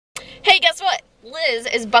Hey, guess what? Liz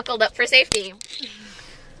is buckled up for safety.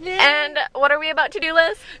 Yay. And what are we about to do,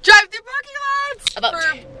 Liz? Drive through parking lots! About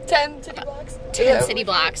for 10 city blocks. 10 city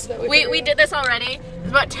blocks. We did this already. It's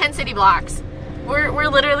about 10 city blocks. We're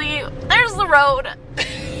literally, there's the road.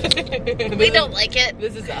 We don't like it.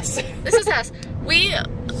 This is us. This is us.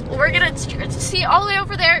 We're gonna see all the way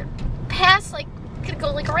over there, past, like, gonna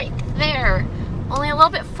go like right there. Only a little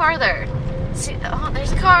bit farther. See, oh,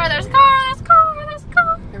 there's a car, there's a car, there's a car, there's a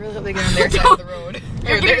car. I really hope they get on their side of the road.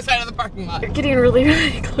 Or their side of the parking lot. You're getting really,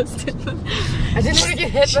 really close to the... I didn't want to get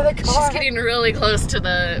hit by the car. She's getting really close to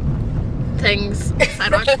the things,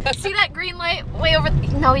 sidewalk. See that green light way over?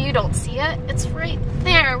 No, you don't see it. It's right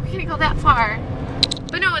there. We're gonna go that far.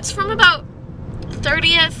 But no, it's from about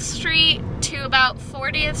 30th Street to about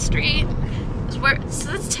 40th Street.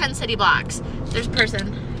 So that's 10 city blocks. There's a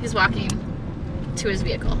person. He's walking to his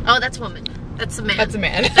vehicle. Oh, that's a woman. That's a man. That's a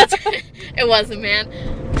man. It was a man.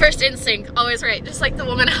 First instinct, always right. Just like the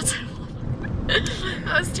woman outside.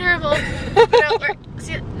 That was terrible. No,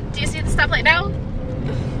 do you see the stoplight now?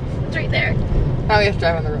 It's right there. Now we have to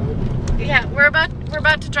drive on the road. Yeah, we're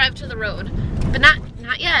about to drive to the road, but not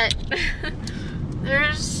yet.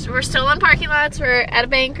 We're still in parking lots. We're at a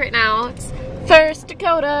bank right now. It's First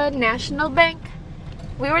Dakota National Bank.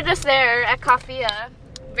 We were just there at Coffea.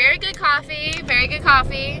 Very good coffee, very good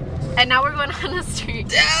coffee. And now we're going on the street.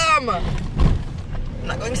 Damn! I'm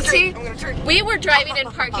not going straight. I'm going to turn. We were driving in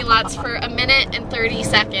parking lots for a minute and 30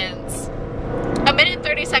 seconds. A minute and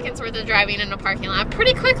 30 seconds worth of driving in a parking lot.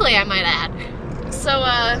 Pretty quickly, I might add. So,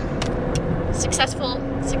 successful.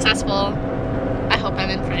 I hope I'm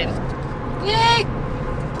in frame. Yay!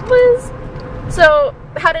 Liz. So,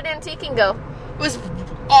 how did antiquing go? It was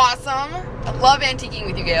awesome. I love antiquing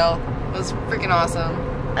with you, Gail. It was freaking awesome.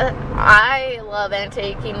 I love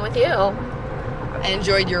antiquing with you. I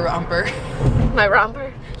enjoyed your romper. My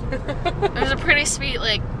romper? It was a pretty sweet,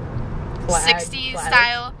 like, 60s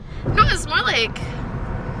style. No, it's more like...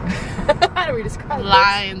 How do we describe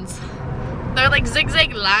lines. They're like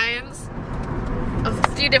zigzag lines of a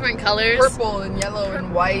few different colors. Purple and yellow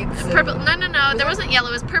and white. Purple. No. There wasn't yellow.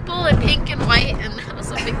 It was purple and pink and white, and that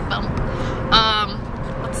was a big bump.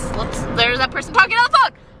 There's that person talking on the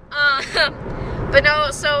phone. But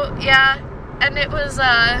no. So yeah, and it was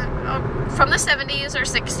from the 70s or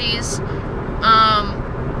 60s.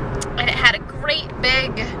 And it had a great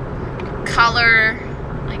big collar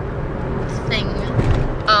like thing.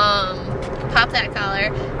 Pop that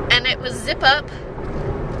collar, and it was zip up,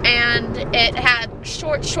 and it had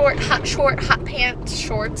short hot pants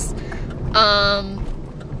shorts.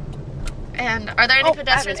 And are there any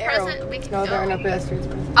pedestrians present? We can no, go. there are no pedestrians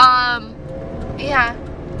present. Yeah.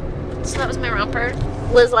 So that was my romper.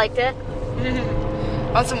 Liz liked it.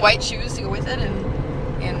 On some white shoes to go with it, and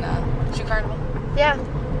shoe carnival. Yeah.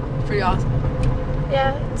 Pretty awesome.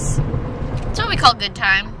 Yeah, it's what we call good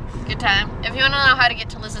time. Good time. If you want to know how to get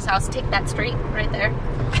to Liz's house, take that street right there.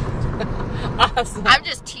 Awesome. I'm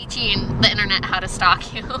just teaching the internet how to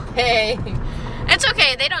stalk you. Hey. It's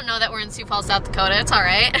okay. They don't know that we're in Sioux Falls, South Dakota. It's all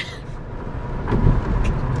right.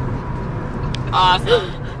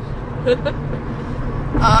 Awesome.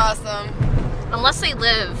 Awesome. Unless they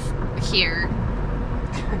live here.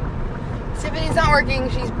 Tiffany's not working.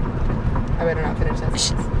 I better not finish that.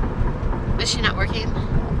 Is she not working?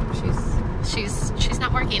 She's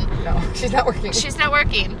not working. No, she's not working. She's not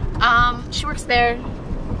working. She works there.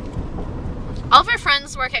 All of our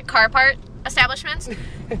friends work at car part establishments.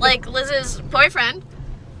 Like Liz's boyfriend.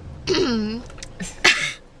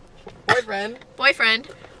 Boyfriend.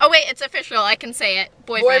 Oh wait, it's official. I can say it.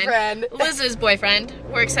 Boyfriend. Liz's boyfriend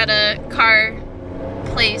works at a car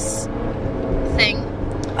place thing.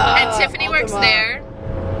 And Tiffany works there.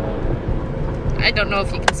 I don't know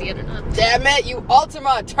if you can see it or not. Damn it, you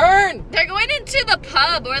Ultima, turn! They're going into the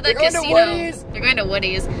pub or the casino. Going to Woody's. They're going to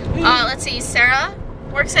Woody's. Let's see, Sarah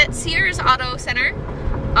works at Sears Auto Center.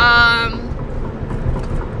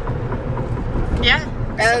 Yeah.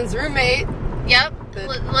 Ellen's roommate. Yep.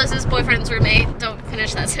 Liz's boyfriend's roommate. Don't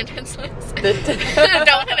finish that sentence, Liz.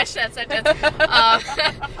 Don't finish that sentence.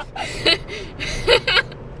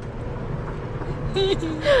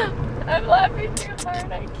 I'm laughing too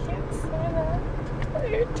hard. I can't say that.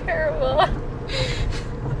 You're terrible.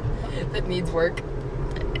 That needs work.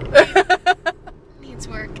 Needs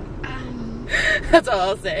work. That's all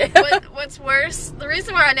I'll say. What's worse, the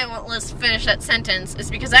reason why I didn't want Liz to finish that sentence is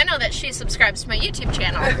because I know that she subscribes to my YouTube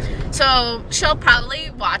channel. So she'll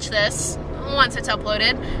probably watch this once it's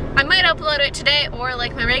uploaded. I might upload it today, or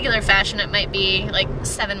like my regular fashion, it might be like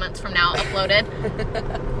 7 months from now uploaded.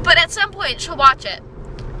 But at some point she'll watch it.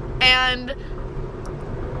 And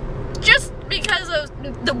just because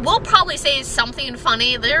we'll probably say something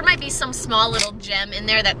funny. There might be some small little gem in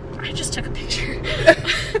there that I just took a picture.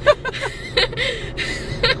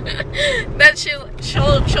 That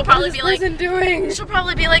she'll probably be like, she'll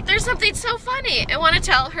probably be like, there's something so funny. I want to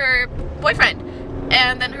tell her boyfriend,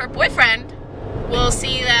 and then her boyfriend will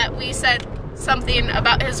see that we said something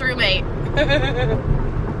about his roommate.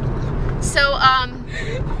 So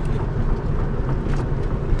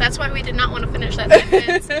that's why we did not want to finish that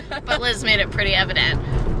sentence, but Liz made it pretty evident.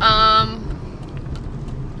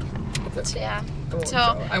 So yeah.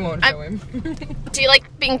 I won't show him. Do you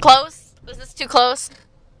like being close? Is this too close?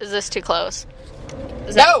 Is this too close?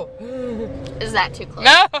 Is that too close?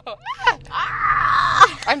 No!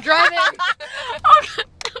 Ah! I'm driving! Oh God,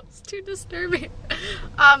 that was too disturbing.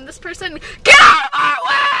 This person, get out of our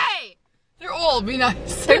way! They're old, be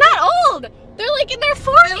nice. They're not old. They're like in their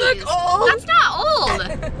 40s. They look old. That's not old.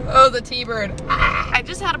 Oh, the T-bird. I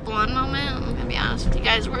just had a blonde moment. I'm gonna be honest with you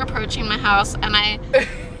guys. We're approaching my house and I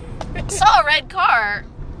saw a red car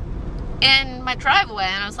in my driveway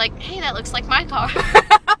and I was like, hey, that looks like my car.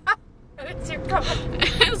 It's your car.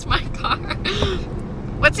 It's my car.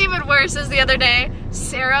 What's even worse is the other day,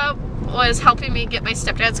 Sarah was helping me get my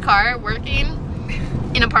stepdad's car working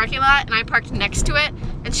in a parking lot and I parked next to it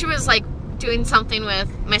and she was like doing something with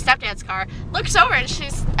my stepdad's car, looks over and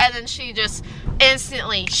then she just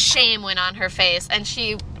instantly, shame went on her face and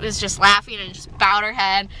she was just laughing and just bowed her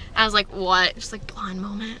head. And I was like, what? She's like, blonde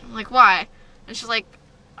moment. I'm like, why? And she's like,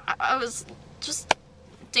 I was just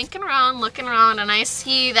dinking around, looking around, and I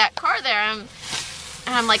see that car there and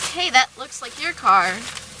I'm like, hey, that looks like your car.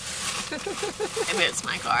 Maybe it's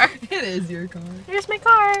my car. It is your car. Here's my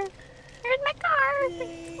car. Here's my car.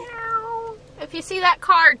 Meow. If you see that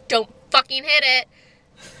car, don't fucking hit it.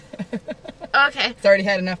 Okay. It's already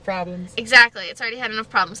had enough problems. Exactly. It's already had enough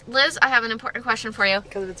problems. Liz, I have an important question for you.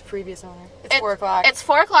 Because of its previous owner. It's 4 o'clock. It's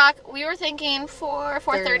 4 o'clock. We were thinking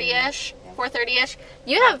 4:30ish. Yeah. 4:30ish.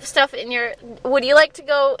 You have stuff in your... Would you like to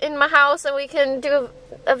go in my house and we can do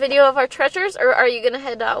a video of our treasures, or are you going to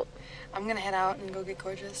head out? I'm going to head out and go get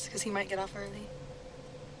Gorgeous, because he might get off early.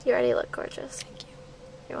 You already look gorgeous. Thank you.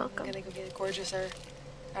 You're welcome. I'm going to go get Gorgeouser.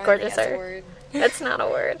 I don't think Gorgeouser. that's a word. That's not a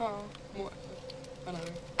word. Oh,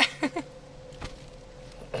 whatever.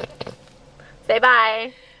 Say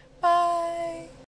bye. Bye.